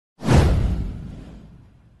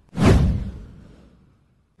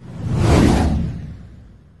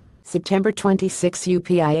September 26,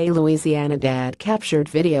 UPI A Louisiana dad captured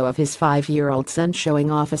video of his 5-year-old son showing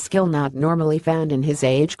off a skill not normally found in his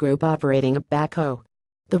age group operating a backhoe.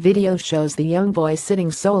 The video shows the young boy sitting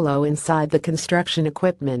solo inside the construction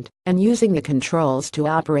equipment and using the controls to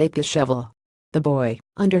operate the shovel. The boy,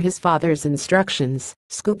 under his father's instructions,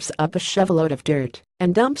 scoops up a shovelload of dirt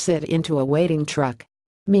and dumps it into a waiting truck.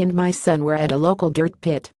 Me and my son were at a local dirt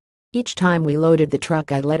pit. Each time we loaded the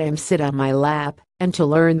truck, I let him sit on my lap and to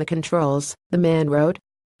learn the controls, the man wrote.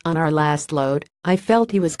 On our last load, I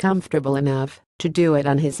felt he was comfortable enough to do it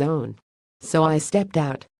on his own. So I stepped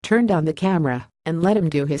out, turned on the camera, and let him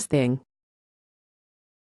do his thing.